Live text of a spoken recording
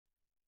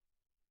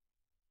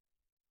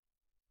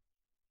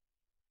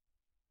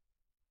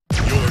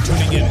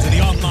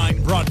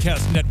online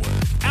broadcast network,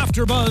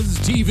 AFTERBUZZ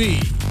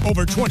TV.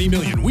 Over 20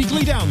 million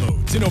weekly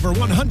downloads in over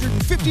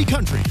 150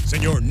 countries,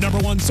 and your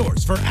 #1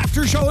 source for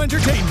after-show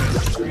entertainment.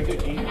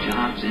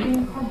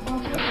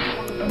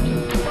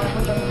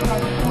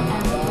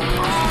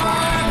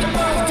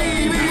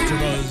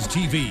 AFTERBUZZ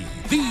TV,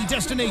 the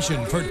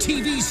destination for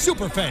TV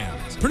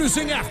superfans.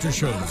 Producing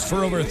aftershows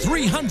for over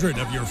 300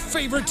 of your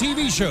favorite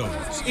TV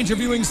shows.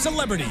 Interviewing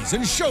celebrities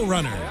and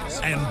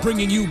showrunners. And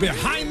bringing you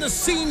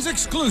behind-the-scenes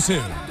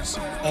exclusives.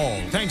 All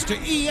thanks to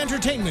E!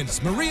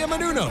 Entertainment's Maria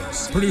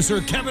Menounos,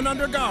 producer Kevin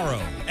Undergaro,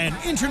 and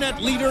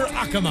internet leader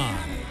Akamai.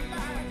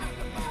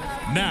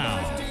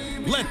 Now,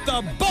 let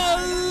the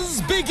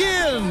buzz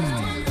begin!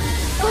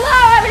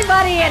 Hello,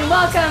 everybody, and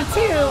welcome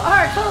to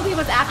our Total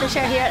Divas After Show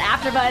here at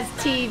AFTERBUZZ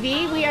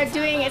TV. We are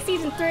doing a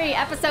Season 3,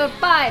 Episode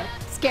 5,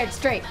 Scared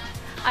Straight.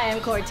 I am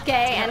Kaori Takee,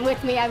 and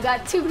with me I've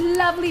got two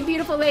lovely,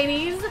 beautiful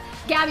ladies.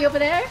 Gabby over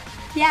there.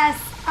 Yes,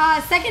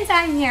 second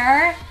time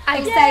here.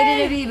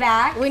 Excited to be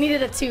back. We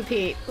needed a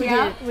two-peat.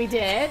 We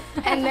did.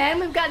 And then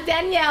we've got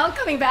Danielle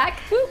coming back.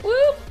 Whoop,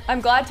 whoop.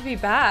 I'm glad to be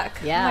back.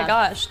 Yeah. Oh my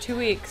gosh, 2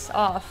 weeks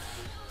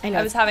off. I know.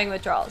 I was having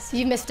withdrawals.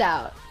 You missed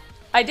out.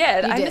 I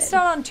did. I missed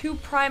out on 2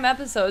 prime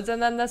episodes,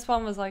 and then this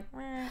one was like,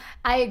 meh.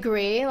 I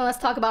agree. Well, let's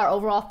talk about our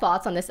overall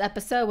thoughts on this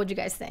episode. What'd you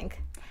guys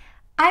think?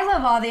 I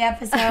love all the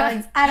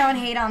episodes. I don't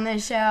hate on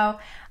this show.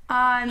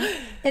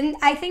 And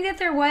I think that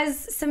there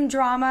was some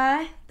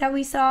drama that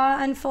we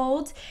saw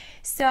unfold.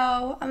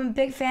 So I'm a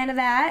big fan of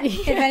that,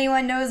 if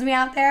anyone knows me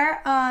out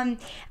there. I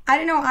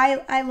don't know.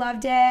 I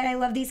loved it. I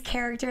love these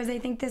characters. I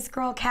think this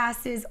girl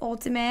cast is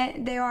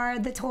ultimate. They are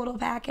the total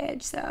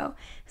package. So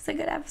it's a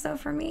good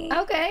episode for me.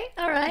 Okay.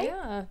 All right.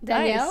 Yeah.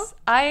 Danielle?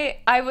 Nice.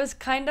 I was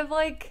kind of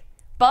like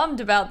bummed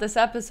about this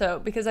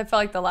episode because I felt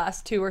like the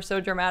last 2 were so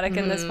dramatic,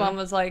 and this one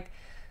was like,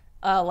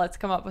 let's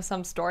come up with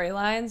some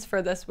storylines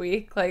for this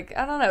week. Like,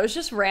 I don't know. It was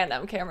just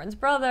random. Cameron's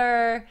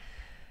brother.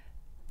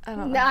 I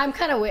don't know. No, I'm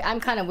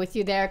kind of with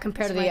you there.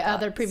 Compared to the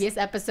other previous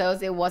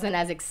episodes, it wasn't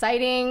as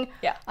exciting.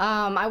 Yeah.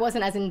 I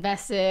wasn't as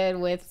invested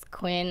with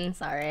Quinn.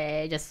 Sorry,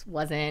 it just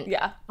wasn't.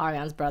 Yeah.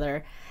 Ariane's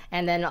brother,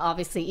 and then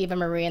obviously Eva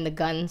Marie and the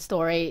gun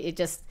story. It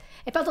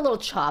felt a little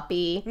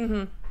choppy.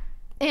 Mm-hmm.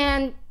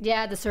 And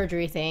yeah, the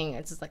surgery thing,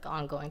 it's just like an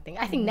ongoing thing.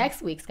 I think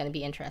next week's going to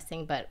be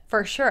interesting, but...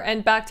 For sure.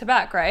 And back to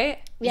back, right?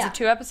 Yeah. Is it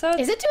 2 episodes?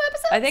 Is it 2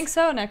 episodes? I think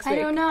so, next week.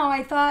 I don't know.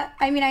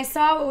 I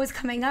saw what was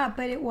coming up,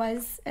 but it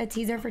was a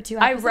teaser for 2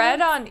 episodes. I read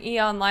on E!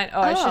 Online...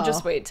 Oh, I should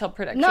just wait till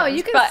predictions. No,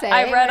 you can say. But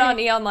I read on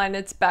E! Online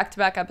it's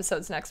back-to-back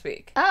episodes next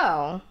week.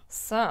 Oh.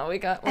 So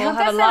we'll have a lot to cover. I hope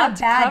that's not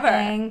a bad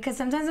thing, because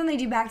sometimes when they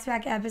do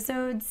back-to-back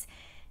episodes...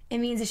 it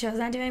means the show's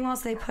not doing well,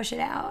 so they push it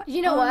out.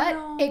 You know what?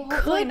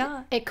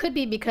 No, it could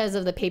be because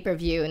of the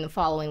pay-per-view in the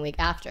following week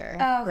after,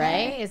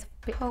 right? It's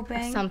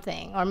hoping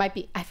something, or it might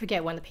be. I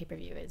forget when the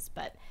pay-per-view is,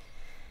 but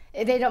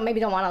they don't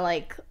want to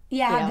like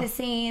have the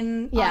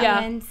same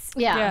audience.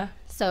 Yeah.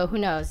 So who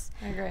knows?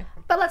 I agree.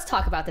 But let's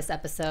talk about this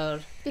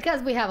episode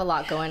because we have a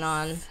lot going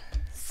on.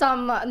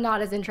 Some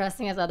not as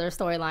interesting as other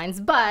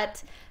storylines,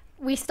 but.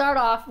 We start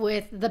off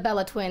with the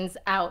Bella twins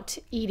out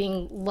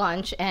eating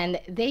lunch, and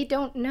they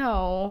don't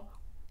know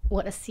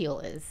what a seal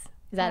is.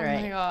 Is that right?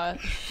 Oh my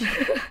gosh.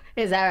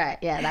 Is that right?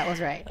 Yeah, that was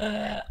right.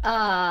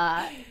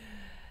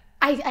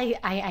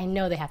 I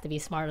know they have to be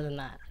smarter than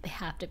that. They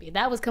have to be.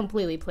 That was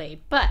completely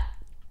played. But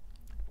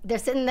they're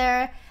sitting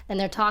there and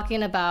they're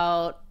talking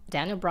about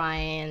Daniel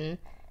Bryan,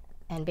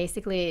 and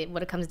basically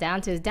what it comes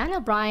down to is Daniel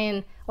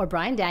Bryan or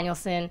Bryan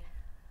Danielson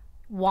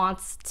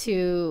wants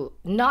to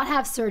not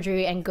have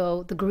surgery and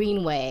go the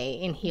green way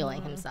in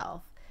healing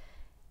himself.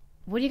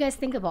 What do you guys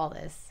think of all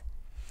this?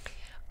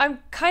 I'm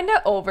kind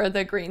of over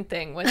the green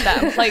thing with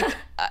them. Like,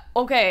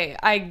 okay,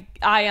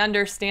 I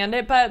understand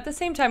it, but at the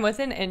same time, with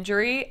an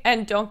injury,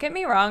 and don't get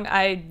me wrong,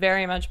 I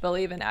very much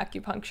believe in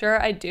acupuncture.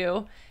 I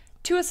do,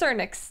 to a certain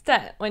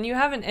extent. When you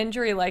have an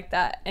injury like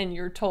that and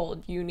you're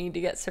told you need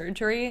to get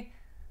surgery,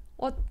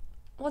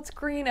 what's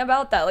green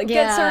about that? Like,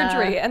 get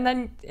surgery, and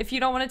then if you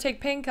don't want to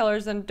take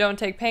painkillers, then don't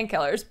take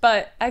painkillers.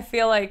 But I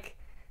feel like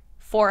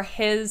for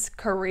his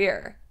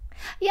career,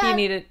 he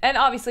needed, and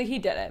obviously he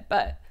did it,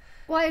 but...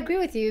 Well, I agree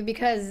with you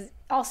because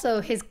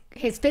also his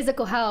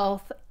physical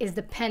health is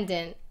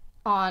dependent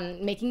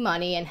on making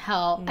money and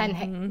health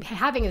and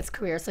having his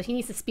career, so he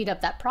needs to speed up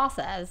that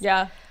process.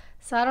 Yeah.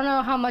 So I don't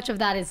know how much of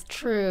that is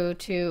true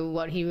to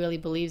what he really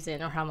believes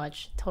in or how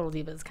much Total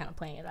Divas is kind of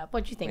playing it up.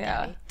 What do you think,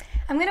 Gabby?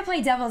 I'm going to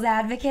play devil's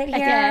advocate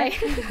here.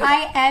 Okay.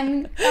 I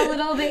am a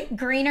little bit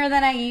greener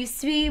than I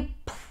used to be.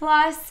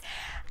 Plus,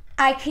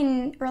 I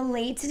can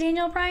relate to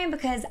Daniel Bryan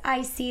because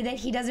I see that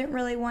he doesn't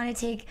really want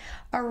to take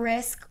a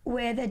risk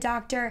with a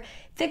doctor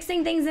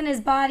fixing things in his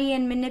body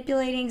and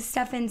manipulating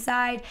stuff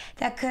inside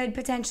that could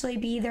potentially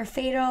be either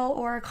fatal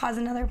or cause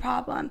another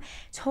problem.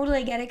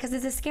 Totally get it because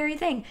it's a scary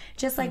thing.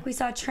 Just like we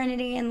saw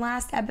Trinity in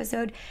last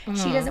episode,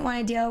 she doesn't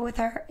want to deal with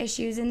her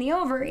issues in the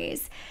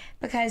ovaries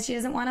because she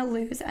doesn't want to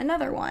lose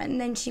another one.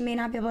 Then she may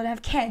not be able to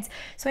have kids.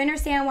 So I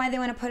understand why they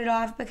want to put it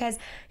off because,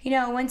 you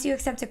know, once you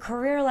accept a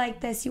career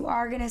like this, you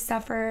are going to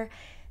suffer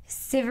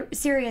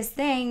serious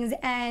things,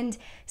 and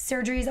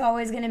surgery is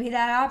always going to be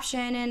that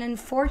option. And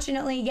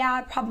unfortunately,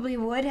 yeah, it probably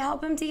would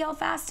help him to heal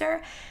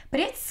faster, but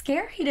it's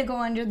scary to go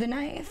under the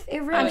knife.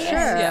 It really is.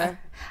 Yeah.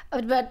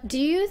 But do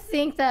you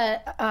think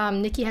that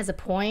Nikki has a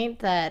point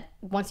that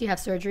once you have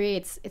surgery,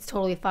 it's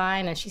totally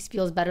fine and she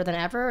feels better than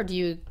ever? Or do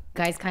you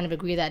guys kind of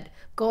agree that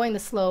going the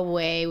slow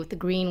way with the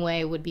green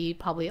way would be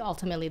probably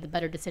ultimately the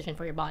better decision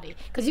for your body?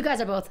 Because you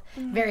guys are both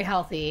very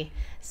healthy,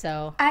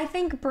 so. I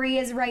think Brie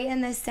is right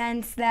in the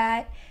sense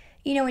that,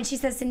 you know, when she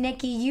says to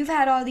Nikki, you've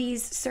had all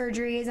these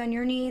surgeries on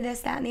your knee,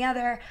 this, that, and the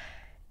other.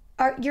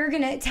 You're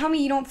going to tell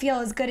me you don't feel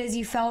as good as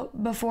you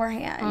felt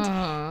beforehand.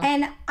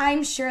 And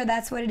I'm sure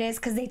that's what it is,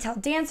 because they tell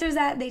dancers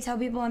that, they tell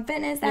people in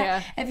fitness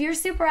that if you're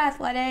super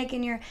athletic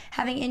and you're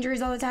having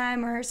injuries all the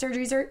time or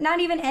surgeries or not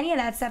even any of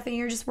that stuff and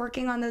you're just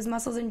working on those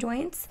muscles and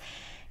joints,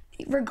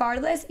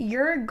 regardless,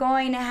 you're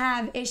going to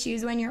have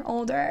issues when you're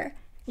older.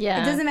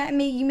 Yeah. It doesn't matter.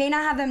 You may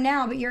not have them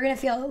now, but you're going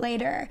to feel it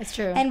later. It's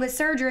true. And with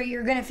surgery,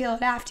 you're going to feel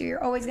it after.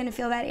 You're always going to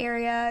feel that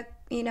area,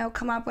 you know,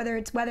 come up, whether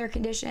it's weather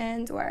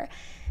conditions or,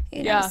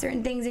 you know,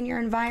 certain things in your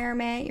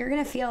environment. You're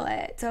going to feel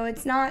it. So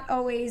it's not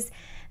always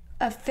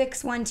a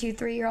fix 1, 2,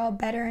 3, you're all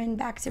better and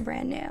back to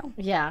brand new.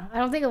 Yeah. I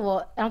don't think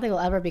it'll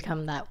ever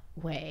become that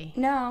way.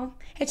 No.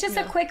 It's just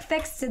a quick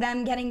fix to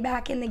them getting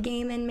back in the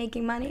game and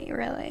making money,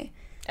 really.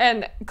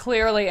 And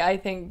clearly, I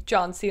think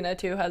John Cena,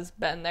 too, has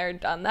been there,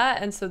 done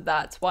that. And so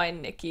that's why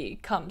Nikki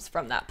comes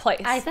from that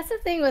place. That's the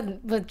thing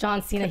with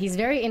John Cena. He's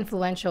very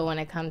influential when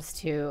it comes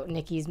to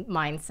Nikki's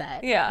mindset.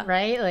 Yeah.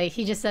 Right? Like,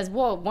 he just says,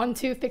 whoa, 1,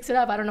 2, fix it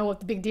up. I don't know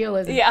what the big deal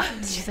is. And yeah.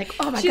 she's like,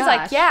 oh, my gosh. She's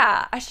like,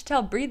 yeah, I should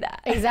tell Brie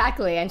that.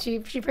 Exactly. And she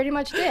pretty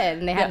much did.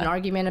 And they had an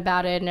argument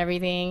about it and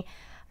everything.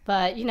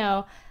 But, you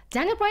know,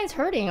 Daniel Bryan's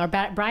hurting, or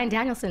Bryan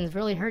Danielson's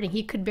really hurting.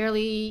 He could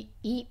barely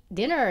eat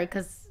dinner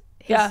because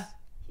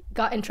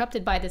got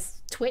interrupted by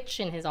this twitch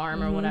in his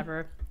arm or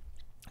whatever.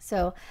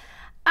 So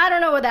I don't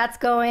know where that's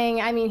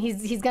going. I mean,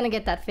 he's gonna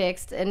get that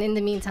fixed. And in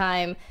the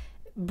meantime,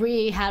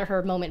 Brie had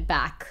her moment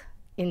back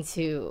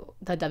into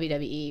the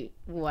WWE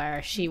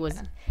where she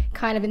was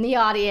kind of in the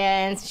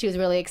audience. She was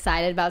really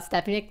excited about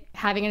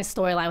having a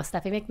storyline with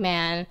Stephanie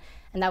McMahon,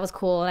 and that was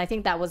cool. And I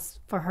think that was,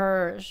 for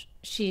her,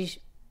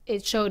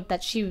 it showed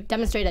that she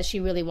demonstrated that she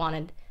really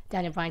wanted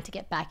Daniel Bryan to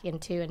get back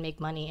into and make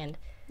money. And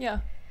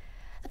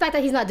the fact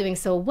that he's not doing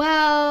so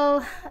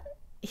well,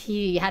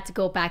 he had to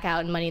go back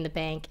out in Money in the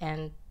Bank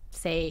and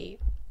say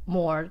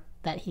more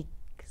that he's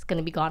going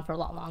to be gone for a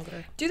lot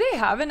longer. Do they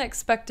have an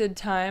expected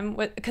time?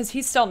 Because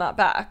he's still not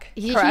back,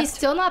 correct? He's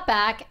still not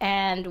back,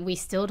 and we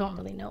still don't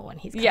really know when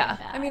he's coming back.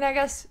 I mean, I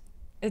guess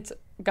it's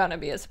going to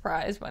be a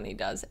surprise when he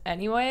does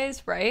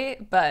anyways,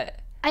 right? But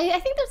I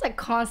think there's like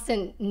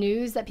constant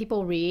news that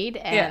people read,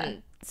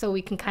 and so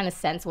we can kind of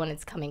sense when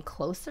it's coming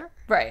closer.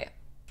 Right.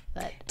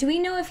 But do we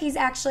know if he's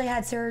actually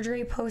had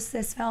surgery post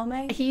this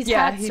filming? He's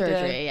had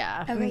surgery,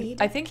 did. Okay,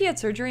 I think he had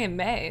surgery in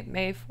May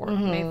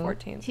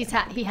 14th.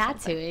 He had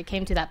to. It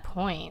came to that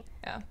point.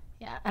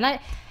 Yeah. And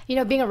you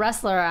know, being a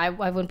wrestler, I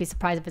wouldn't be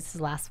surprised if it's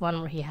his last one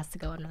where he has to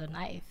go under the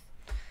knife.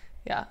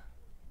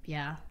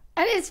 Yeah.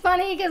 And it's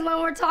funny because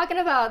when we're talking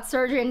about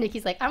surgery, and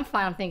Nikki's like, I'm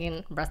fine. I'm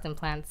thinking breast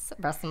implants.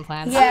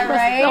 Yeah,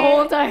 right? The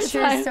whole entire True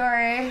time.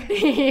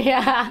 story.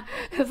 Yeah.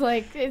 It's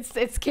like,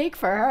 it's cake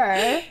for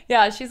her.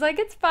 Yeah, she's like,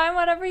 it's fine.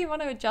 Whatever you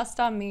want to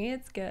adjust on me,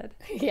 it's good.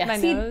 Yeah. My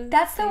See, nose,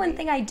 that's the one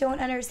thing I don't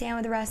understand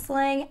with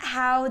wrestling,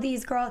 how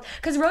these girls,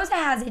 because Rosa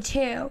has it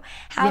too,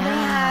 how they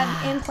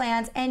have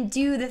implants and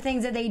do the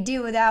things that they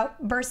do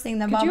without bursting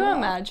the bubble. Could you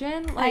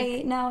imagine?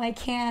 Like, No, I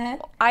can't.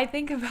 I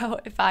think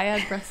about if I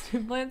had breast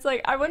implants,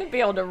 like, I wouldn't be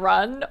able to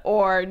run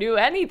or do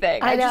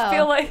anything. I just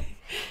feel like,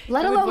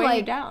 let alone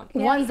like down.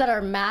 ones that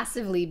are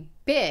massively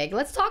big.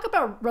 Let's talk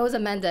about Rosa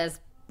Mendes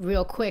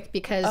real quick,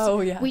 because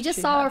we just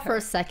saw her for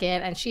a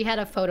second, and she had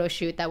a photo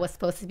shoot that was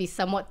supposed to be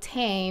somewhat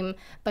tame,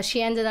 but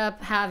she ended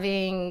up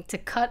having to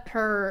cut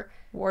her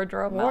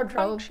wardrobe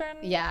malfunction.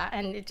 Yeah,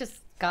 and it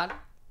just got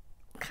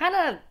kind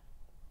of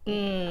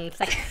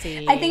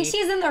sexy. I think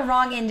she's in the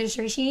wrong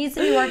industry. She needs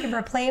to be working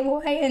for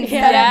Playboy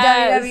instead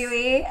of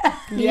WWE.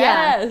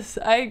 Yes,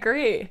 I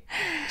agree.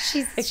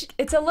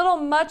 It's a little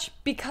much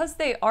because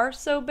they are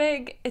so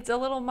big. It's a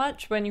little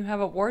much when you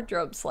have a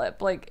wardrobe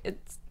slip. Like,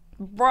 it's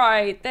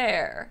right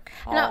there.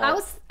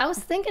 No, I was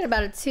thinking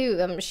about it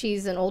too.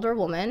 She's an older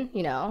woman,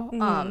 you know.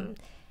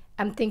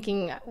 I'm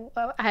thinking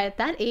at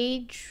that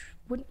age,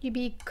 wouldn't you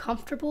be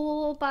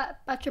comfortable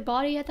about your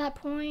body at that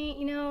point?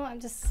 You know,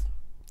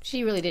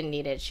 she really didn't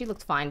need it. She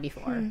looked fine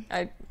before.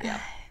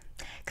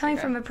 Coming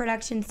from a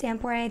production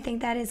standpoint, I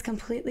think that is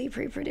completely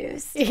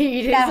pre-produced. You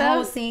think that so?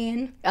 whole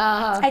scene.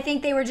 I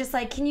think they were just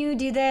like, can you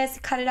do this?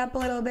 Cut it up a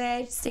little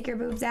bit. Stick your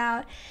boobs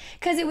out.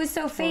 Because it was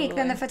so fake.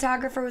 Then the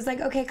photographer was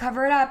like, okay,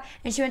 cover it up.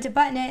 And she went to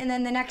button it. And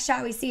then the next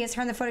shot we see is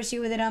her in the photo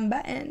shoot with it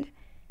unbuttoned.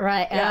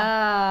 Right.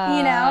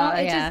 You know,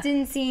 it just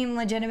didn't seem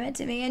legitimate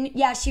to me. And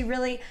yeah, she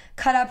really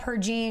cut up her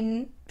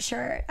jean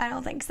shirt. I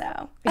don't think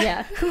so.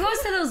 Yeah. Who goes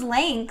to those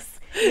lengths?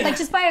 Like,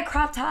 just buy a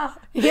crop top.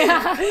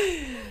 Yeah.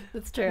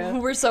 That's true.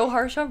 We're so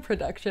harsh on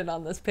production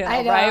on this I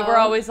panel, know. right? We're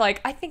always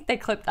like, I think they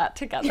clipped that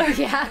together.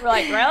 Yeah. We're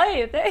like,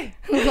 really? They?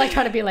 We're like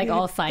trying to be like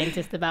all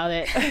scientist about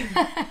it.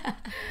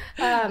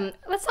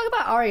 Let's talk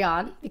about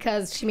Ariane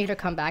because she made her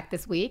comeback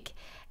this week.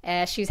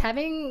 She's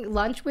having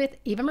lunch with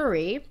Eva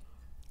Marie,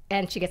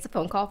 and she gets a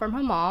phone call from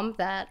her mom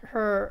that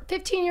her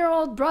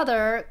 15-year-old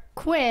brother,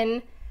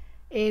 Quinn,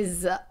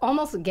 is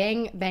almost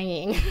gang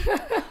banging.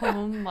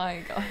 Oh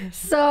my gosh.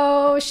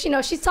 So,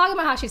 she's talking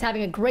about how she's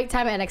having a great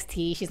time at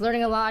NXT. She's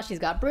learning a lot. She's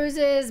got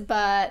bruises,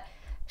 but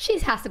she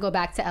has to go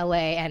back to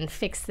LA and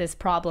fix this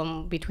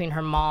problem between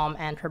her mom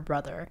and her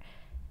brother.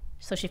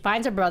 So she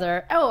finds her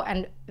brother. Oh,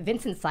 and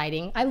Vincent's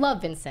sighting. I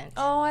love Vincent.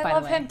 Oh, I by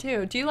love the way. him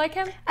too. Do you like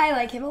him? I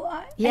like him a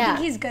lot. Yeah. I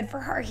think he's good for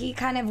her. He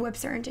kind of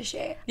whips her into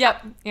shape.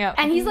 Yep. Yeah.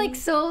 And he's like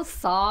so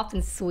soft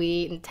and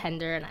sweet and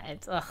tender, and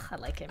I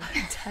like him.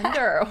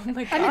 Tender. Oh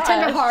my gosh. I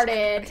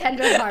mean,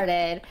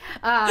 tenderhearted.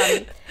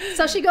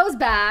 So she goes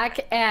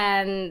back,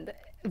 and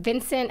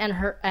Vincent and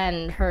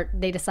her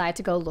they decide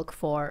to go look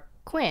for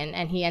Quinn,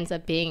 and he ends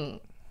up being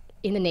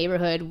in the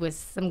neighborhood with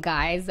some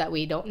guys that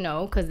we don't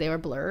know because they were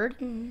blurred.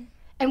 Mm.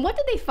 And what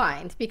did they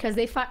find? Because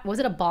was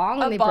it a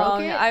bong and they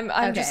broke it?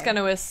 I'm just going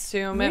to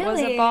assume it was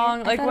a Really? bong.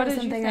 I Like, thought what it was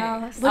did you something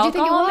think? else. What do you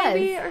think it Alcohol was?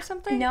 maybe or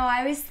something? No,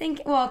 I was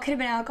thinking, well, it could have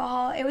been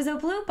alcohol. It was a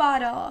blue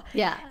bottle.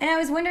 Yeah. And I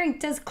was wondering,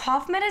 does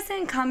cough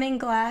medicine come in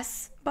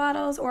glass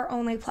bottles or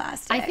only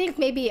plastic? I think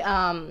maybe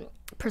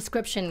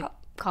prescription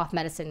cough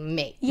medicine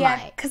Yeah,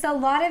 might. because a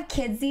lot of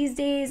kids these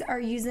days are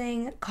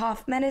using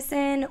cough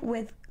medicine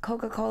with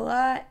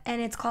Coca-Cola,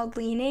 and it's called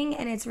leaning,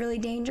 and it's really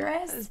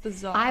dangerous. It's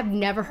bizarre. I've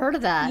never heard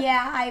of that.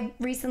 Yeah, I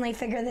recently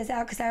figured this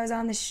out because I was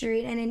on the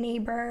street and a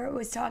neighbor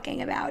was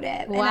talking about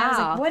it. And I was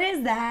Wow. like, what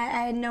is that?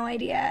 I had no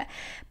idea.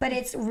 But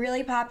it's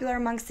really popular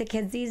amongst the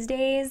kids these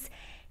days,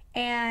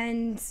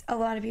 and a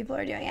lot of people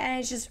are doing it. And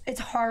it's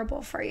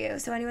horrible for you.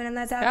 So anyone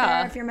that's out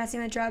there, if you're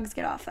messing with drugs,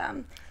 get off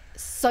them.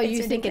 So you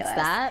It's think it's ridiculous.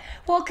 that?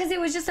 Well, because it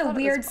was just a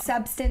weird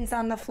substance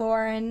on the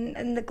floor,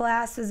 and the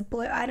glass was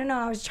blue. I don't know.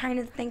 I was trying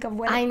to think of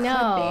what it I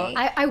know. could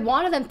be. I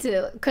wanted them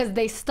to, because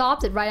they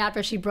stopped it right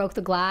after she broke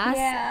the glass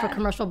Yeah. for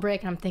commercial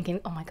break, and I'm thinking,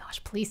 oh my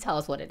gosh, please tell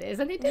us what it is.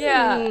 And they didn't.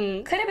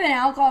 Yeah. Could have been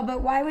alcohol,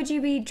 but why would you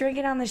be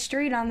drinking on the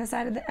street on the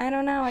side of the? I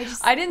don't know.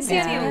 I didn't see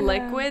any Yeah.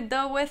 liquid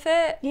though with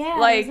it. Yeah,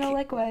 Like, there's no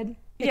liquid.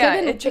 yeah,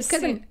 It it just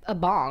could have seemed, been a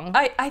bong.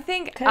 I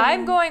think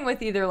I'm going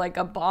with either like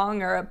a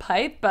bong or a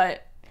pipe,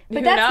 but But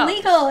who that's knows?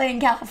 legal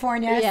in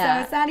California, Yeah.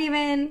 so it's not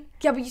even.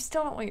 Yeah, but you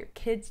still don't want your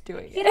kids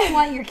doing You it. don't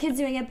want your kids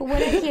doing it, but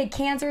what if he had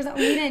cancer or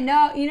something? We didn't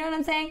know. You know what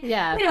I'm saying?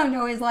 Yeah. We don't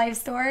know his life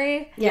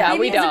story. Yeah, Maybe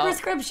we it's a don't.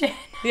 prescription.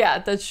 Yeah,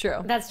 that's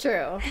true. That's true.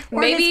 Or his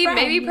Maybe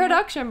friend, you know?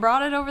 production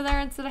brought it over there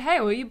and said, "Hey,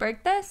 will you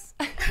break this?"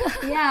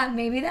 Yeah,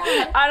 maybe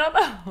that. I don't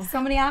know.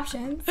 So many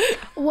options.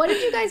 What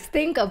did you guys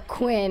think of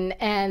Quinn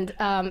and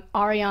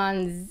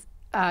Ariane's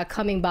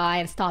coming by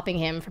and stopping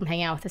him from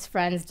hanging out with his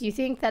friends? Do you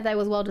think that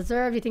was well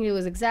deserved? Do you think it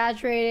was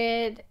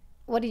exaggerated?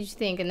 What did you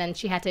think? And then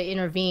she had to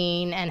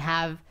intervene and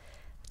have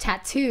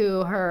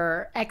Tattoo,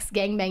 her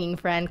ex-gangbanging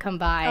friend, come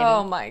by and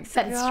Oh my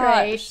set it gosh,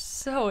 straight.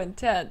 so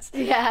intense.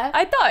 Yeah.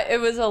 I thought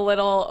it was a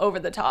little over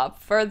the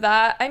top for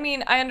that. I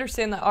mean, I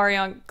understand that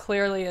Ariane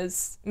clearly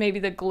is maybe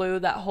the glue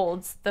that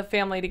holds the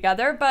family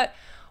together, but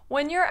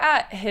when you're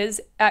at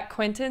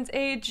Quentin's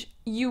age,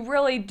 you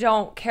really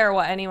don't care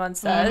what anyone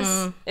says.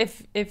 Mm-hmm.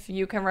 If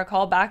you can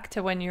recall back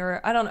to when you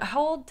were, I don't know, how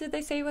old did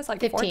they say he was?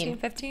 Like 14,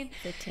 15?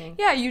 15.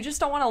 Yeah, you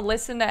just don't want to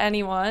listen to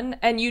anyone,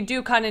 and you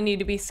do kind of need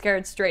to be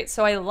scared straight.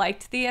 So I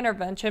liked the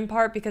intervention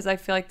part because I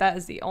feel like that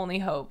is the only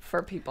hope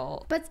for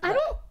people. But I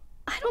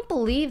don't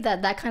believe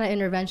that kind of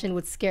intervention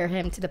would scare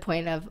him to the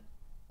point of,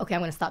 okay,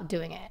 I'm going to stop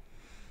doing it.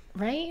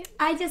 Right?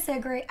 I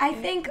disagree. I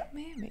think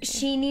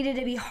she needed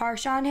to be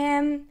harsh on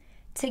him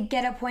to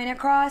get a point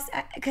across,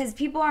 because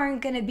people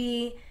aren't going to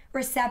be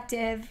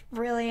receptive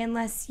really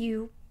unless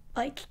you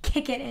like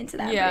kick it into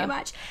them pretty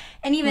much.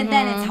 And even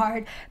then it's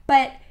hard.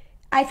 But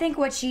I think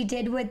what she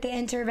did with the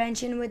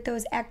intervention with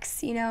those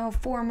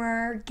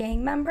former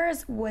gang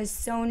members was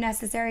so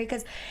necessary,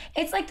 because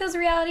it's like those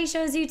reality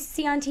shows you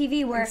see on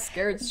TV where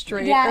Scared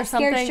Straight yeah, or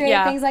something. Scared Straight,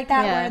 yeah. things like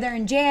that, Yeah. where they're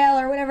in jail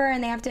or whatever,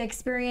 and they have to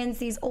experience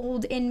these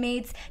old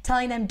inmates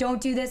telling them,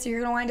 don't do this or you're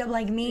going to wind up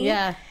like me.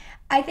 Yeah.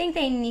 I think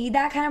they need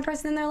that kind of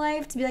person in their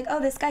life to be like, oh,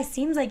 this guy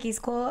seems like he's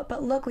cool,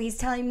 but look, he's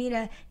telling me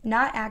to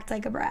not act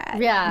like a brat.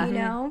 Yeah. You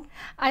know?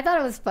 I thought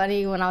it was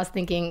funny when I was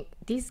thinking,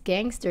 these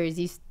gangsters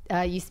used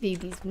to be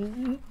these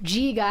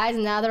G guys,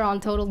 and now they're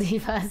on Total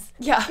Divas.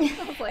 Yeah.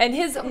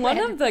 And one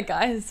of the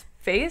guys'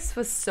 face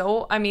was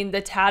so, I mean,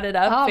 the tatted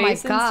up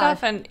face and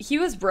stuff, and he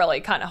was really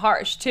kind of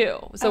harsh too.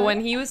 So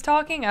when he was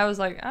talking, I was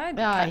like, I'm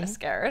kind of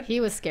scared. He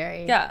was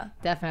scary. Yeah.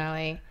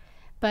 Definitely.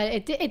 But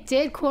it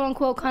did, quote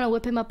unquote, kind of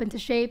whip him up into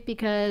shape,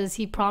 because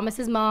he promised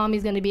his mom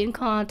he's going to be in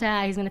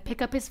contact. He's going to pick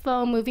up his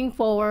phone moving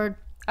forward.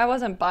 I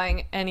wasn't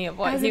buying any of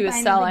what he was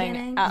buying the selling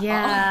beginning. at all.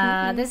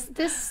 Yeah, this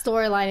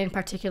storyline in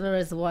particular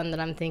is the one that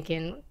I'm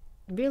thinking,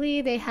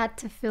 really they had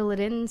to fill it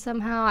in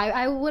somehow.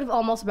 I would have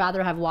almost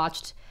rather have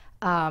watched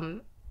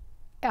Natty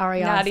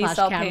Ariana /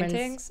 sell Cameron's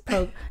paintings?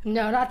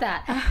 no, not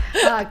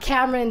that.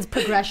 Cameron's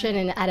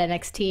progression at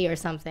NXT or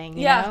something.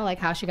 You know, like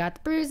how she got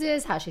the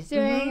bruises, how she's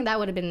doing. That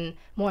would have been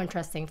more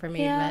interesting for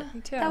me. Yeah, But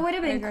Me too. that would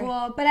have been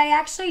cool. But I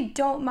actually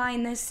don't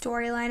mind this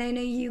storyline. I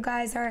know you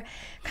guys are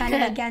kind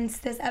of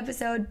against this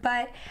episode,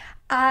 but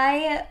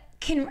I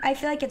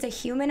feel like it's a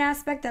human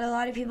aspect that a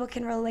lot of people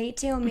can relate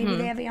to. Maybe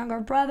they have a younger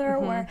brother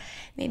or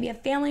maybe a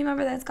family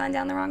member that's gone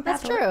down the wrong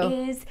path. That's true.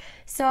 Is.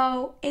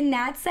 So in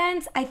that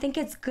sense, I think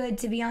it's good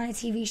to be on a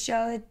TV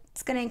show.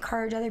 It's going to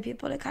encourage other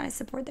people to kind of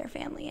support their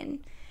family and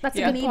that's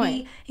a good maybe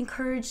point.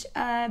 encourage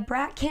a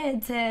brat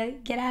kid to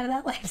get out of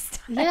that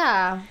lifestyle.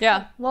 Yeah.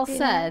 Yeah. Well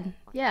said.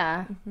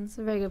 Yeah. That's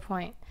a very good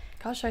point.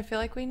 Gosh, I feel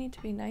like we need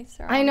to be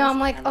nicer. I know. I'm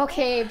like,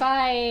 okay,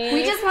 bye.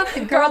 We just want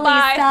the girly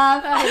bye.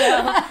 stuff. I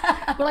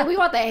know. We're like, we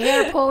want the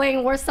hair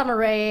pulling. We're Summer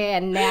Rae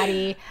and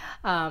Natty.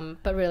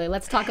 But really,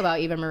 let's talk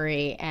about Eva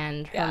Marie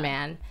and her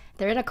man.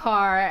 They're in a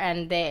car,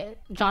 and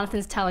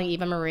Jonathan's telling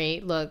Eva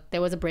Marie, look, there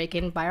was a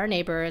break-in by our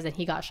neighbors, and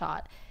he got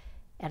shot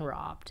and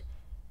robbed.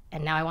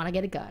 And now I want to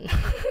get a gun.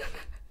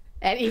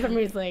 And Eva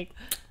Marie's like,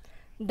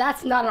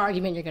 that's not an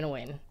argument you're going to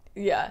win.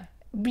 Yeah.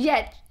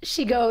 Yet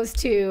she goes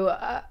to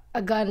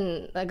a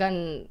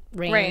gun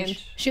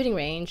range, shooting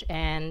range,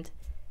 and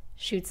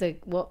shoots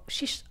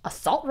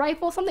assault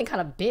rifle, something kind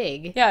of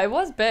big. Yeah, it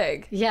was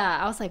big. Yeah,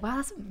 I was like, wow,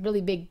 that's a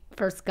really big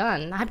first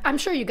gun. I'm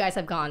sure you guys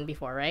have gone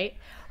before, right?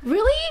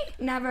 Really?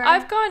 Never.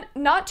 I've gone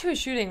not to a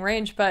shooting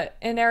range, but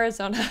in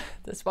Arizona,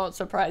 this won't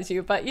surprise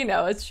you, but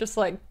it's just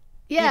like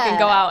you can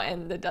go out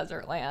in the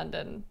desert land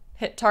and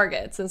hit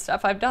targets and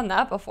stuff. I've done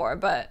that before,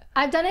 but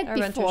I've done it never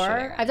been to a shooting before.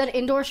 range. I've done an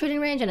indoor shooting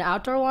range and an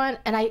outdoor one,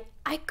 and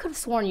I could have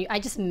sworn I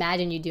just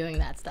imagine you doing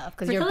that stuff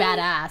because you're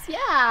badass.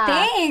 Yeah.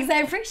 Thanks, I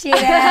appreciate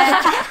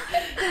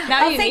it.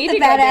 Now I'll you take need the to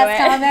go do badass it.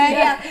 comment.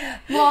 Yeah.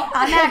 Well,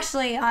 I'm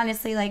actually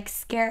honestly like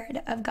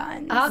scared of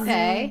guns.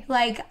 Okay.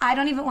 Like I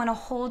don't even want to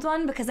hold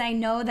one because I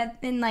know that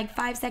in like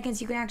 5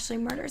 seconds you can actually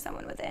murder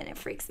someone with it, and it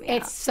freaks me out.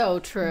 It's so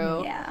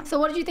true. Yeah. So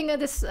what did you think of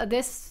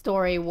this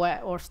story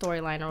or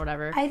storyline or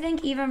whatever? I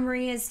think Eva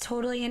Marie is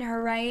totally in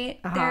her right.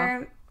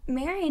 They're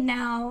married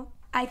now.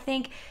 I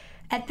think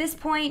at this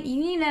point, you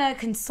need to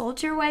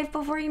consult your wife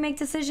before you make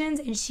decisions,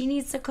 and she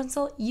needs to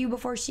consult you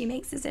before she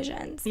makes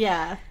decisions.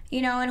 Yeah.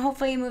 And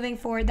hopefully moving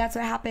forward, that's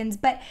what happens.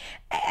 But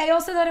I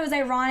also thought it was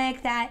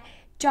ironic that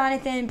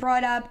Jonathan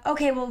brought up,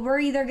 okay, well,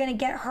 we're either going to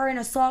get her an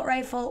assault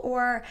rifle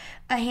or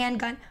a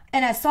handgun.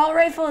 An assault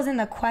rifle is in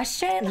the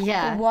question?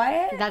 Yeah.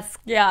 What? That's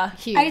Yeah.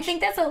 huge. I think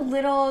that's a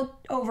little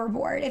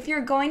overboard. If you're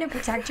going to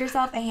protect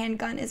yourself, a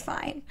handgun is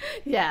fine.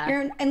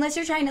 yeah. Unless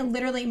you're trying to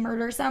literally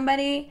murder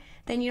somebody,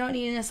 then you don't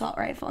need an assault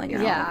rifle in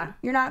your home.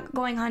 You're not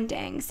going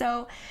hunting.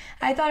 So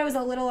I thought it was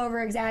a little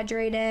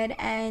over-exaggerated,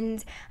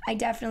 and I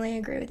definitely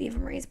agree with Eva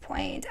Marie's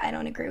point. I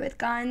don't agree with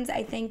guns.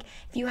 I think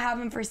if you have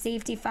them for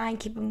safety, fine,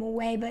 keep them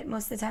away. But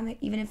most of the time,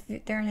 even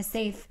if they're in a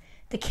safe,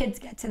 the kids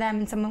get to them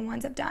and someone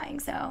winds up dying.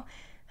 So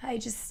I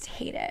just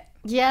hate it.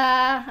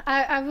 Yeah,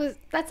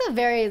 that's a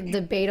very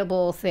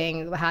debatable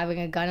thing, having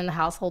a gun in the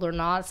household or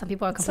not. Some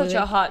people are completely...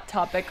 Such a hot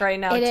topic right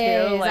now, It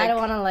too. is. Like, I don't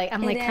want to,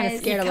 I'm kind of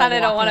is. scared you of kind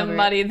of don't want want to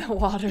muddy the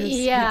waters.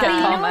 Yeah. You But get You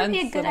know what would comments be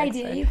a good the next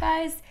idea, day. you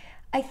guys?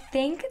 I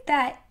think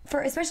that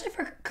especially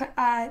for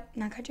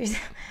not countries,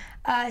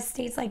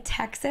 states like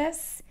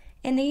Texas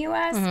in the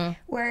U.S.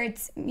 Where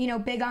it's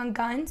big on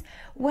guns.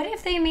 What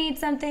if they made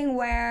something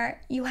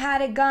where you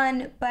had a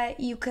gun, but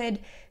you could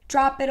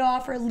drop it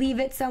off or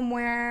leave it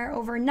somewhere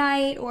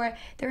overnight, or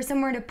there was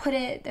somewhere to put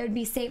it that would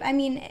be safe? I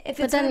mean, if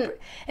it's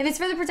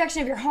for the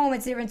protection of your home,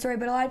 it's a different story.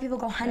 But a lot of people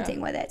go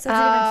hunting with it, so it's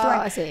a different story.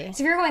 I see.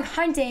 So if you're going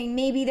hunting,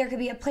 maybe there could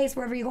be a place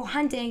wherever you go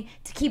hunting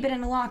to keep it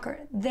in a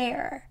locker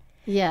there.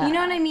 Yeah. You know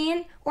what I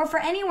mean? Or for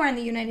anywhere in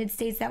the United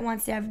States that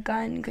wants to have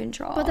gun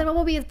control. But then what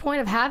will be the point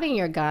of having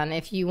your gun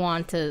if you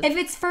want to... If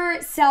it's for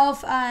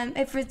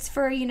if it's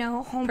for,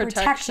 home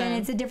protection,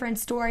 it's a different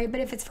story.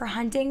 But if it's for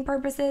hunting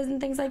purposes and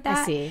things like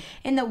that, see.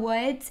 in the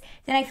woods,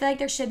 then I feel like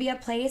there should be a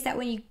place that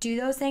when you do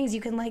those things,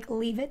 you can,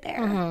 leave it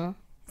there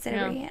instead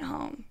of bringing it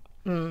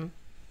home.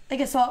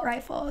 Like assault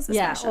rifles,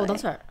 essentially. Yeah,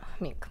 those are...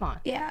 I mean, come on.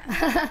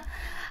 Yeah.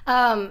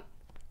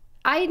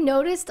 I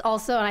noticed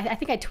also, and I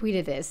think I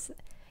tweeted this,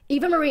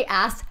 Eva Marie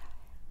asked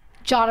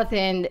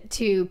Jonathan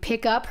to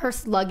pick up her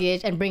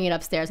luggage and bring it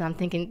upstairs. And I'm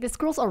thinking, this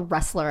girl's a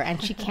wrestler and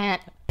she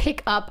can't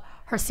pick up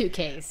her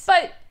suitcase.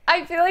 But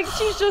I feel like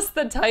she's just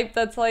the type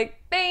that's like,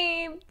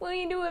 babe, will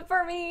you do it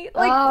for me?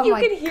 Like, Oh you my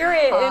could hear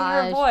it in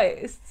her gosh.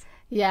 voice.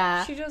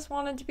 Yeah. She just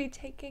wanted to be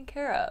taken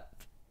care of.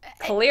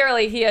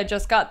 Clearly, he had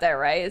just got there,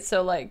 right?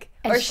 So,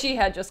 or she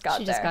had just got there.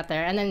 She just got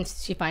there. And then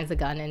she finds the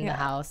gun in the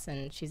house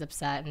and she's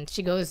upset. And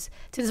she goes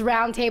to this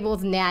round table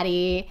with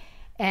Natty.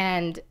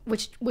 And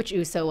which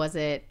Uso was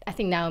it? I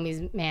think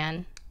Naomi's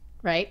man,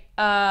 right?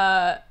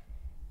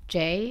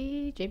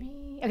 Jamie?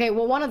 Okay,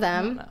 well, one of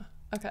them.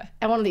 Okay.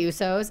 And one of the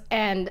Usos.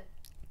 And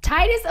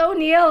Titus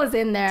O'Neil is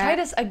in there.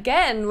 Titus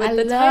again with I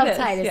the love Titus.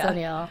 Titus Yeah.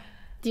 O'Neil.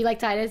 Do you like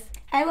Titus?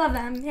 I love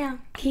them. Yeah,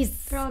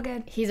 they're all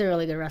good. He's a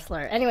really good wrestler.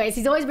 Anyways,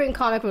 he's always bringing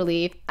comic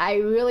relief. I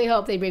really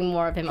hope they bring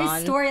more of him on.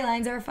 His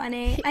storylines are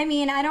funny. I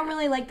mean, I don't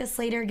really like the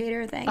Slater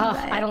Gator thing. Oh,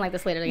 but I don't like the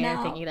Slater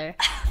Gator thing either.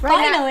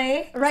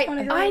 Finally. Right.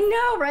 I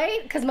know,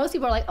 right? Because most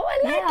people are like, oh,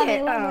 I like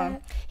they love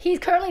it. He's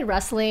currently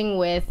wrestling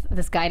with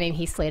this guy named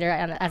Heath Slater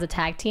as a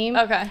tag team.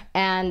 Okay.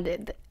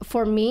 And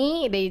for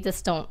me, they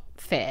just don't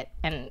fit.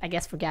 And I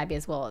guess for Gabby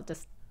as well,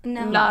 just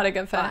not a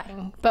good fit.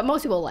 fine. But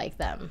most people like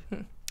them.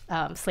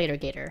 Slater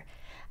Gator.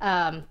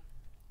 I'm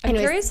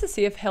curious to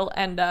see if he'll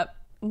end up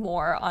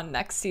more on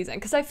next season,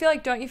 because I feel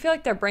like, don't you feel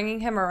like they're bringing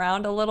him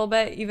around a little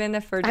bit, even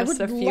if for just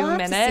a few minutes? I would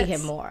love to see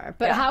him more,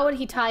 but how would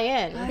he tie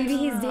in? Maybe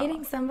he's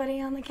dating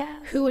somebody on the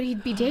cast. Who would he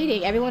be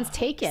dating? Everyone's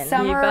taken.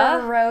 Summer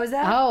Eva?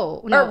 Rosa.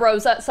 Oh, no. Or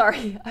Rosa,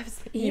 sorry. I was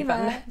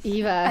Eva.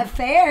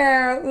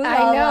 Affair. Ooh,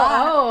 I know.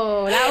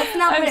 Oh, let's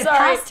not put I'm it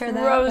sorry, past her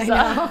though.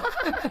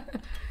 Rosa.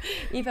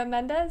 Eva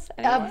Mendes?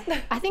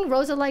 I think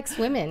Rosa likes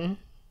women.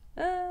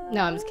 No,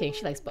 I'm just kidding.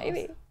 She likes both.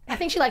 Maybe. I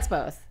think she likes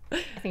both.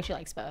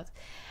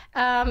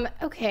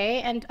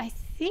 Okay, and I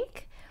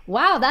think,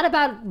 wow, that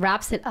about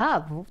wraps it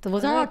up.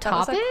 Was our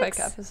topics? That was a quick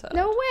episode.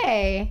 No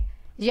way.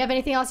 Do you have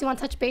anything else you want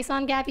to touch base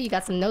on, Gabby? You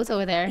got some notes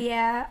over there.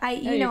 Yeah,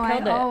 I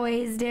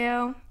always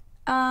do.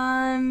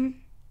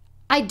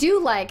 I do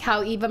like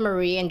how Eva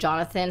Marie and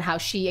Jonathan, how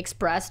she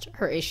expressed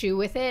her issue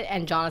with it,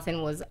 and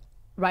Jonathan was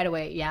right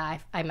away, yeah,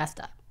 I messed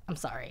up. I'm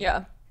sorry.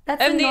 Yeah.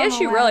 That's And the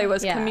issue really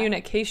was Yeah.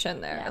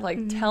 communication there.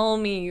 Like, tell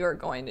me you're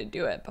going to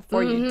do it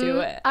before you do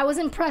it. I was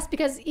impressed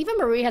because Eva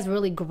Marie has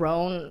really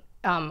grown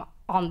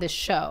on this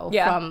show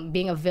from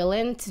being a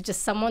villain to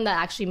just someone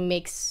that actually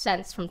makes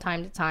sense from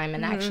time to time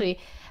and actually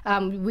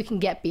we can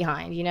get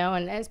behind, you know?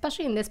 And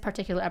especially in this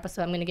particular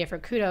episode, I'm going to give her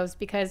kudos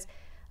because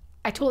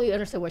I totally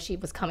understood where she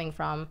was coming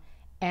from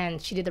and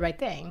she did the right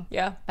thing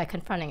by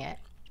confronting it.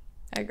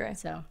 I agree.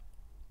 So...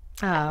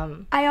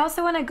 I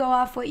also want to go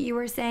off what you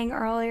were saying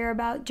earlier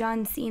about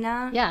John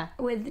Cena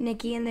with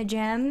Nikki in the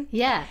gym.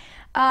 Yeah.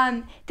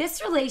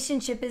 This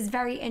relationship is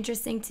very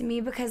interesting to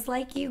me because,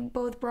 like you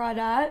both brought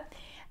up,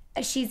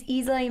 she's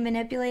easily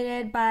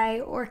manipulated by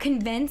or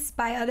convinced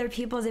by other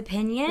people's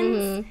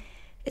opinions.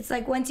 It's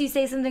like once you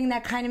say something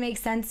that kind of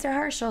makes sense to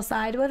her, she'll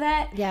side with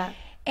it. Yeah.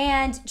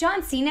 And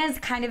John Cena is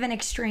kind of an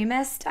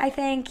extremist, I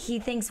think. He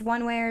thinks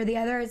one way or the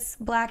other. It's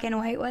black and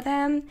white with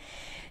him.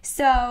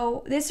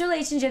 So this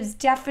relationship's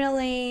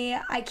definitely,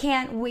 I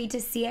can't wait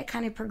to see it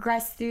kind of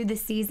progress through the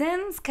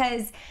seasons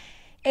because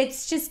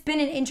it's just been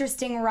an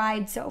interesting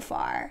ride so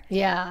far.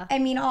 Yeah. I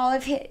mean, all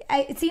of his,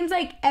 it seems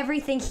like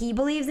everything he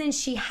believes in,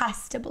 she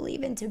has to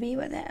believe in to be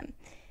with him.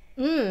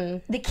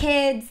 The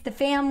kids, the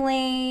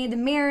family, the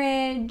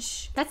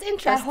marriage. That's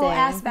interesting. That whole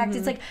aspect.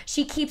 It's like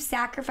she keeps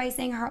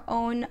sacrificing her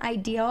own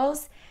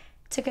ideals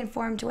to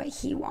conform to what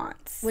he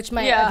wants. Which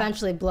might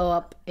eventually blow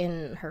up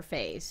in her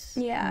face.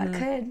 Yeah, it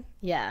could.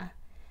 Yeah.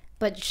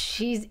 But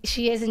she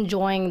is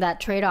enjoying that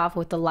trade-off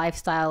with the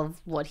lifestyle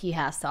of what he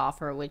has to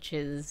offer, which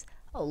is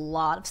a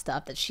lot of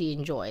stuff that she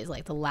enjoys,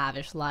 like the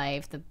lavish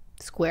life, the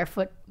square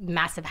foot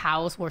massive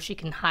house where she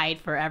can hide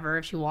forever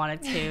if she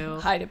wanted to.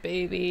 Hide a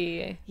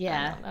baby.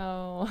 Yeah. I don't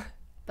know.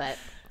 But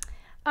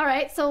all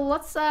right, so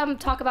let's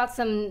talk about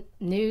some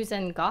news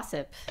and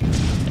gossip.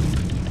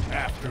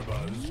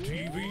 AfterBuzz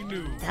TV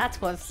News.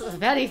 That was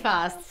very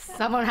fast.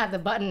 Someone had the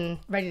button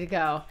ready to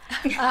go.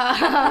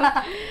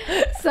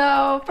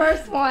 So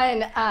first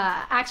one,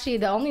 actually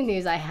the only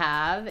news I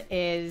have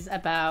is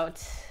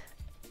about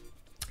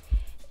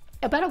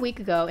a week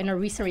ago in a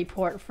recent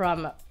report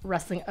from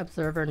Wrestling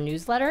Observer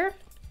newsletter,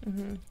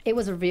 it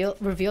was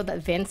revealed that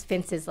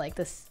Vince is like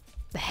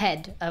the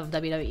head of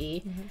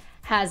WWE,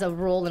 has a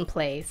rule in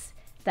place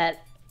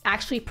that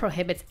actually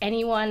prohibits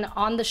anyone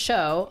on the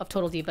show of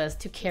Total Divas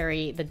to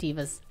carry the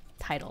Divas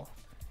title.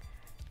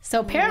 So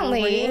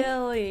apparently,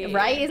 really?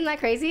 Right? Isn't that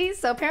crazy?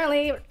 So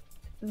apparently,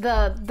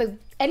 the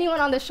anyone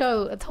on the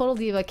show, a Total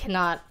Diva,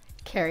 cannot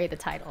carry the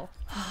title.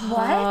 What?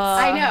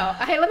 I know.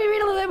 Okay, let me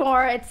read a little bit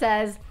more. It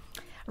says,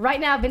 right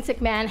now, Vince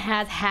McMahon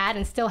has had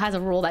and still has a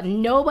rule that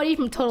nobody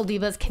from Total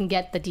Divas can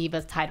get the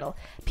Divas title.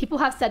 People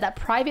have said that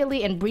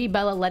privately, and Brie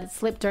Bella let it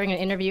slip during an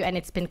interview, and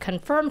it's been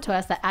confirmed to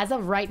us that as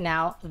of right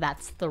now,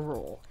 that's the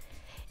rule.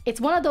 It's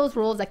one of those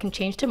rules that can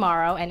change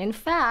tomorrow, and in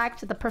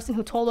fact, the person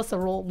who told us the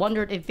rule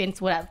wondered if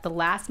Vince would at the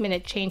last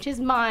minute change his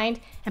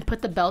mind and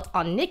put the belt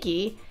on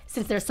Nikki,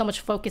 since there's so much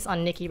focus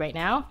on Nikki right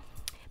now.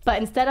 But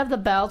instead of the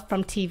belt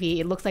from TV,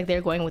 it looks like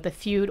they're going with a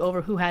feud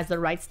over who has the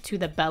rights to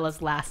the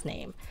Bella's last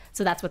name.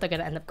 So that's what they're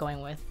going to end up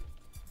going with.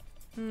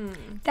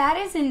 That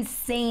is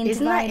insane.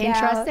 Isn't that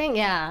interesting?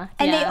 Yeah.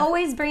 And they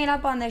always bring it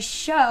up on the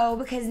show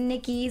because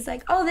Nikki's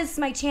like, oh, this is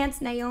my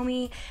chance.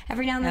 Naomi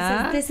every now and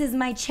then says, this is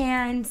my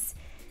chance.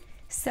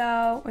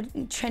 So, or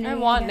Trinity. I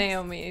want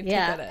Naomi to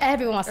get it.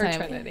 Everyone wants or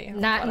Naomi. Trinity.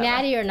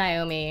 Natty or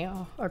Naomi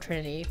or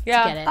Trinity to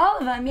get it. All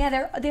of them.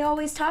 Yeah, they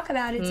always talk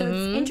about it. So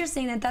it's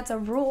interesting that that's a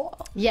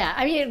rule. Yeah.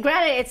 I mean,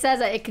 granted, it says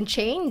that it can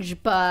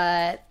change,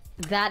 but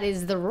that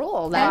is the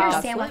rule. I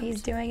understand why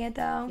he's doing it,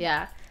 though.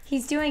 Yeah.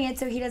 He's doing it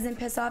so he doesn't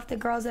piss off the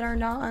girls that are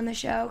not on the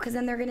show, because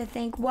then they're going to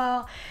think,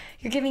 well,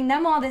 you're giving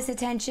them all this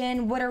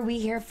attention. What are we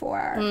here for?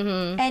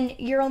 And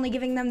you're only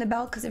giving them the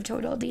belt because of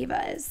Total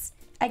Divas.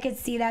 I could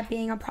see that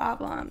being a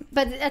problem.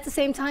 But at the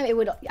same time,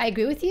 I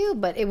agree with you,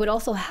 but it would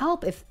also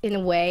help if,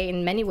 in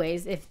many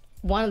ways, if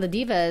one of the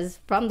divas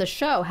from the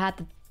show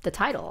had the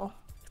title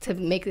to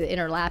make the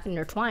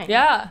intertwine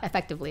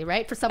effectively,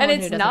 right? For someone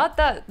and it's not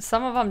that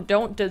some of them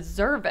don't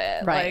deserve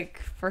it, right. like,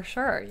 for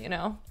sure, you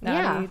know?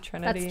 Natty,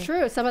 Trinity. That's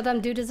true. Some of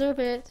them do deserve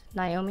it.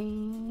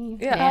 Naomi,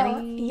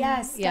 Manny.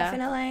 Yes,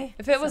 definitely.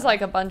 If it was like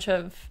a bunch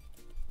of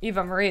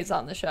Eva Marie's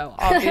on the show,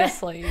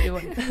 obviously you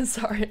wouldn't,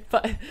 sorry,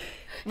 but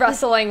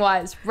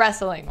wrestling-wise.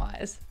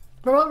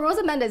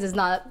 Rosa Mendes is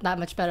not that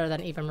much better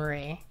than Eva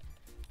Marie.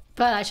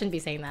 But I shouldn't be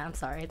saying that. I'm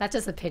sorry. That's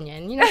just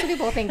opinion. You know, some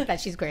people think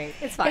that she's great.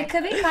 It's fine. It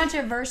could be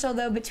controversial,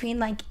 though, between,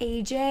 like,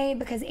 AJ,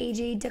 because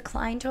AJ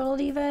declined Total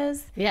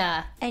Divas.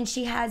 Yeah. And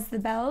she has the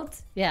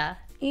belt. Yeah.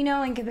 You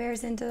know, in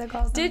comparison to the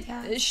girls.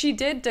 She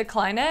did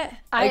decline it?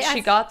 Like,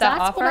 she got that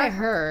offer? That's what I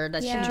heard,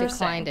 that she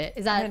declined it.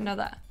 Is that... I didn't know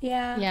that.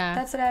 Yeah.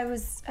 That's what I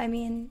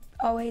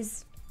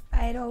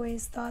had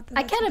always thought that.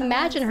 I can't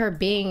imagine her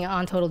being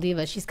on Total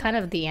Divas. She's kind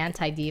of the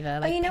anti-diva,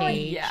 like you know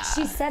Paige. What?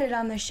 She said it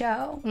on the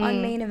show,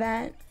 on Main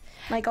Event.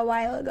 Like a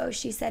while ago,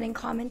 she said in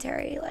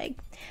commentary, like,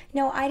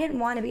 no, I didn't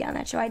want to be on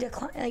that show. I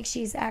declined. Like,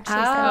 she's actually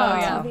said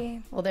on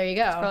TV. Well, there you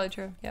go. That's probably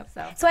true. Yep.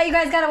 So. That's why you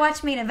guys got to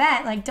watch Main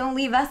Event. Like, don't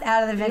leave us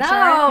out of the picture.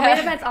 No, Main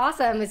Event's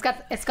awesome.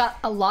 It's got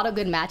a lot of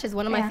good matches.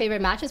 One of my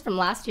favorite matches from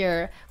last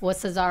year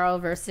was Cesaro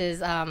versus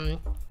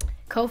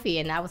Kofi,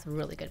 and that was a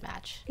really good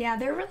match. Yeah,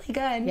 they're really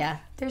good. Yeah.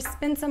 There's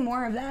been some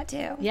more of that,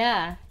 too.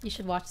 Yeah. You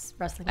should watch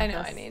wrestling. I know,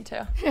 I need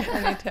to.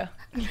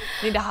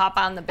 Need to hop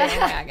on the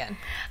bandwagon.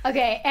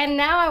 Okay, and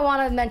now I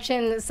want to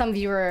mention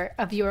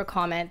a viewer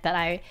comment that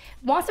I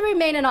wants to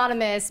remain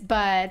anonymous,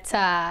 but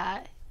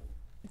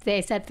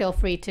they said feel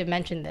free to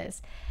mention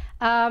this.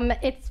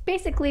 It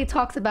basically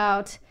talks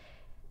about,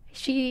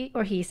 she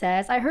or he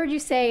says, I heard you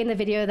say in the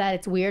video that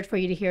it's weird for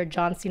you to hear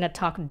John Cena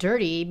talk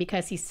dirty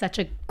because he's such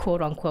a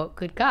quote-unquote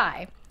good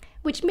guy,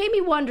 which made me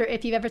wonder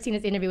if you've ever seen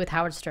his interview with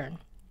Howard Stern.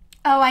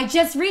 Oh, I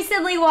just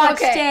recently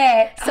watched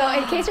it. So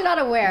in case you're not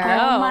aware.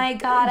 Oh my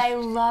God, I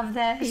love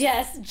this.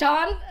 Yes,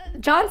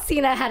 John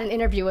Cena had an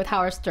interview with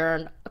Howard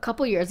Stern a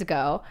couple years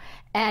ago.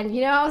 And,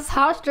 you know,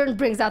 Howard Stern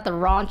brings out the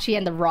raunchy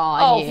and the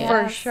raw in you.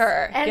 For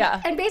sure.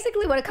 And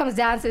basically what it comes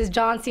down to is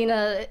John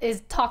Cena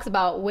talks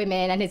about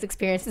women and his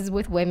experiences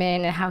with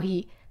women and how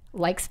he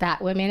likes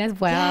fat women as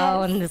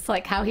well. Yes. And it's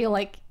like how he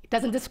like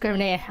doesn't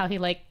discriminate, how he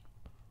like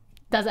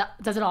does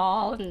it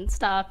all and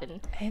stuff. And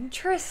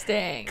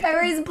interesting.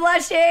 Kaori's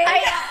blushing.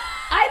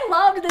 I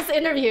loved this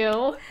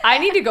interview. I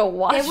need to go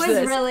watch this. It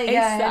was really good.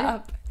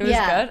 ASAP. It was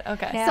good?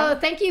 Okay. Yeah. So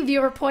thank you,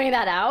 viewer, for pointing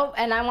that out.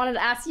 And I wanted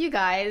to ask you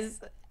guys,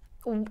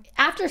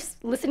 after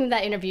listening to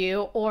that interview,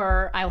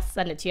 or I'll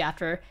send it to you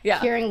after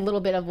hearing a little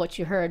bit of what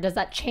you heard, does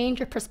that change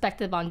your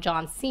perspective on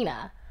John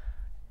Cena?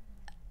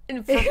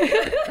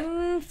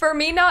 For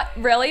me, not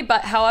really.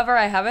 But however,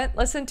 I haven't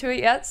listened to it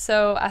yet.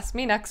 So ask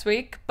me next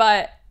week.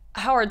 But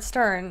Howard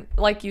Stern,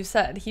 like you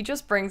said, he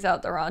just brings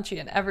out the raunchy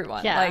in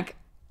everyone. Yeah. Like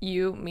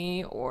you,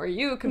 me, or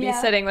you could be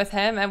sitting with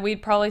him and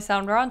we'd probably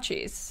sound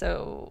raunchy.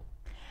 So,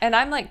 and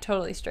I'm like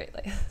totally straight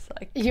laced.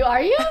 Like,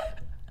 are you?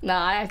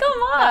 No,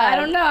 come on. I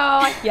don't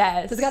know.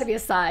 Yes. There's got to be a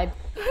side.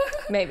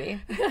 Maybe.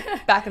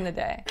 Back in the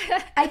day.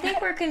 I think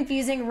we're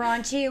confusing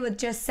raunchy with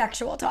just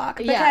sexual talk.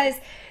 Because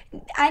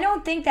I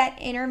don't think that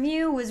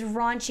interview was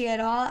raunchy at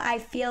all. I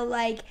feel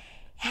like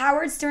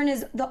Howard Stern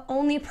is the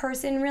only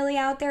person really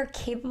out there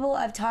capable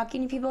of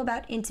talking to people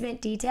about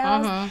intimate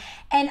details.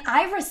 And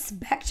I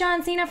respect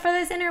John Cena for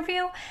this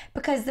interview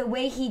because the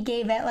way he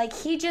gave it, like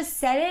he just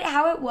said it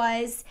how it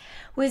was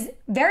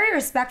very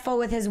respectful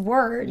with his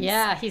words.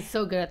 Yeah, he's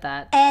so good at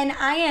that. And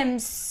I am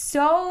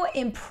so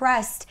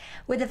impressed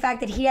with the fact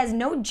that he has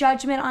no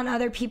judgment on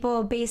other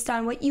people based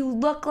on what you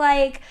look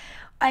like.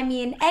 I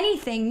mean,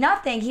 anything,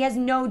 nothing. He has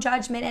no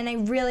judgment, and I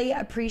really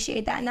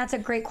appreciate that. And that's a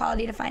great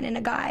quality to find in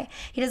a guy.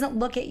 He doesn't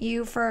look at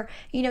you for,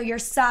 you know, your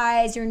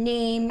size, your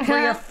name,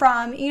 where you're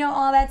from, you know,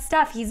 all that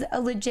stuff. He's a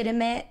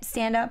legitimate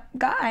stand-up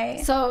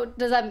guy. So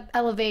does that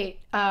elevate,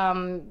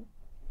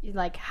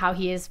 like, how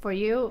he is for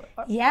you?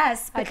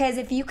 Yes, because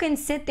if you can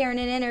sit there in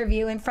an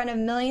interview in front of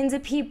millions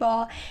of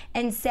people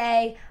and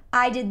say,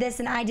 I did this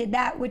and I did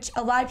that, which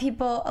a lot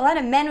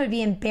of men would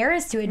be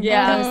embarrassed to admit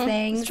those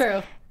things. It's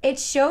true. It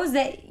shows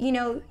that, you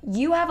know,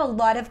 you have a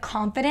lot of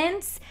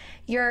confidence.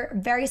 You're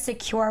very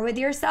secure with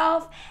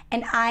yourself.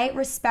 And I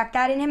respect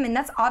that in him. And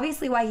that's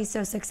obviously why he's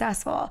so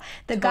successful.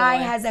 The guy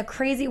has a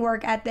crazy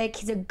work ethic.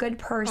 He's a good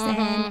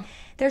person.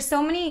 There's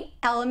so many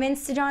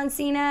elements to John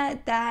Cena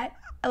that,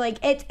 like,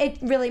 it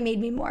really made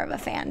me more of a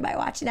fan by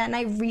watching that. And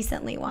I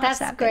recently watched that.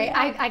 That's great.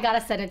 I got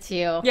to send it to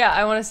you. Yeah,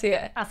 I want to see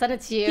it. I'll send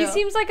it to you. He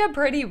seems like a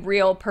pretty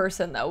real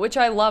person, though, which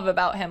I love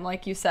about him.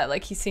 Like you said,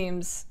 like he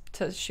seems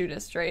to shoot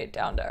it straight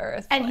down to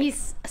earth. And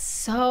he's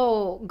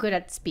so good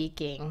at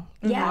speaking.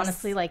 Yes.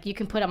 Honestly, like you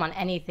can put him on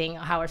anything.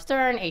 Howard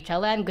Stern,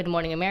 HLN, Good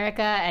Morning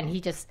America, and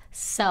he just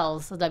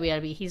sells the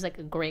WWE. He's like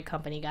a great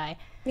company guy.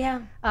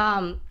 Yeah.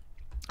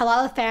 A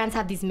lot of fans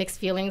have these mixed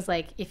feelings.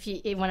 Like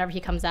whenever he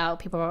comes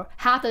out,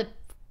 half the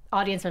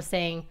audience are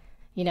saying,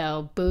 you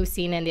know, boo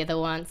Cena, and the other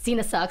one,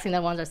 Cena sucks, and the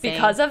other ones are saying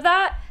because of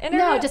that interview?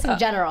 No, just in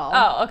general.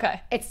 Oh,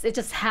 okay. It's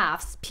just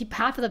half.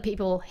 Half of the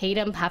people hate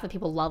him, half of the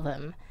people love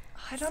him.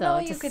 I don't know.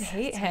 You could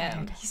hate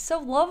him. He's so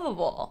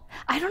lovable.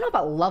 I don't know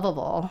about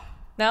lovable.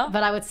 No,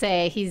 but I would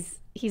say he's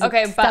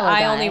okay. A but stellar I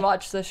guy. only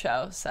watch the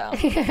show, so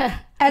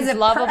as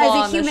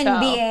a human show.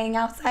 being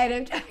outside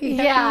of WWE.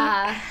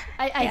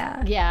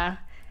 Yeah.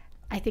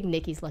 I think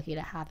Nikki's lucky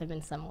to have him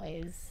in some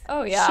ways.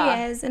 Oh yeah, she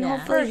is, and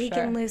hopefully he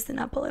can loosen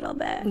up a little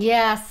bit.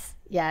 Yes.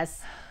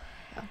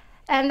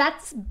 And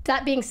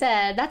that being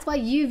said, that's why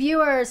you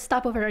viewers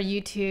stop over to our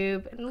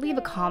YouTube and leave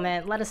a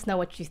comment. Let us know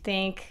what you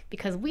think,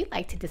 because we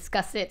like to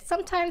discuss it.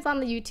 Sometimes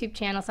on the YouTube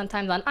channel,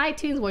 sometimes on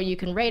iTunes where you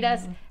can rate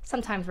us,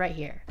 sometimes right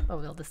here where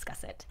we'll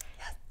discuss it.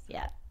 Yes.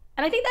 Yeah.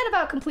 And I think that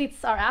about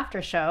completes our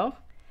after show.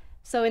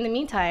 So in the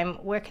meantime,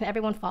 where can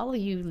everyone follow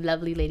you,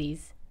 lovely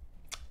ladies?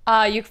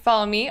 You can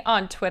follow me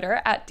on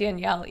Twitter at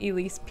Danielle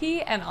Elise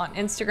P and on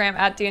Instagram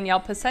at Danielle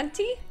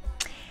Pascente.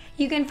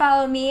 You can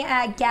follow me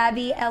at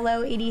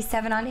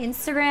GabbyLO87 on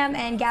Instagram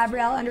and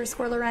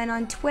Gabrielle_Loren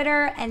on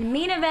Twitter, and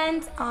Main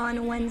Event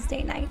on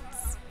Wednesday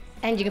nights.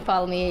 And you can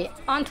follow me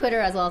on Twitter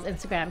as well as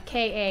Instagram,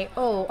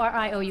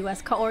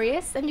 KAORIOUS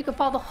Kaorius. And you can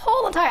follow the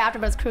whole entire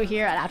AfterBuzz crew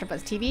here at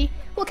AfterBuzz TV.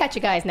 We'll catch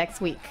you guys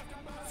next week.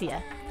 See ya.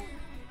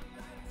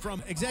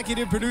 From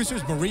executive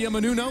producers Maria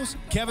Menounos,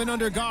 Kevin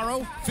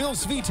Undergaro, Phil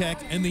Svitek,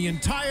 and the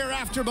entire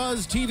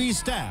AfterBuzz TV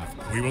staff,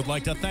 we would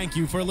like to thank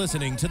you for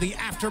listening to the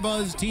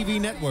AfterBuzz TV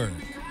network.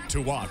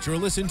 To watch or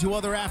listen to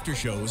other after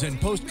shows and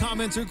post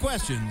comments or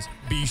questions,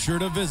 be sure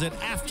to visit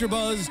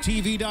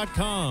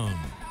AfterBuzzTV.com.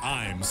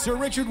 I'm Sir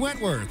Richard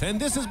Wentworth, and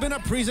this has been a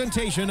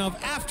presentation of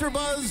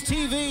AfterBuzz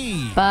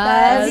TV.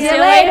 Buzz See you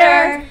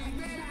later.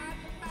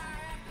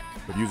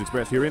 The views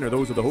expressed herein are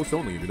those of the hosts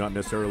only and do not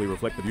necessarily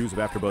reflect the views of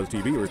AfterBuzz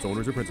TV or its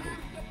owners or principals.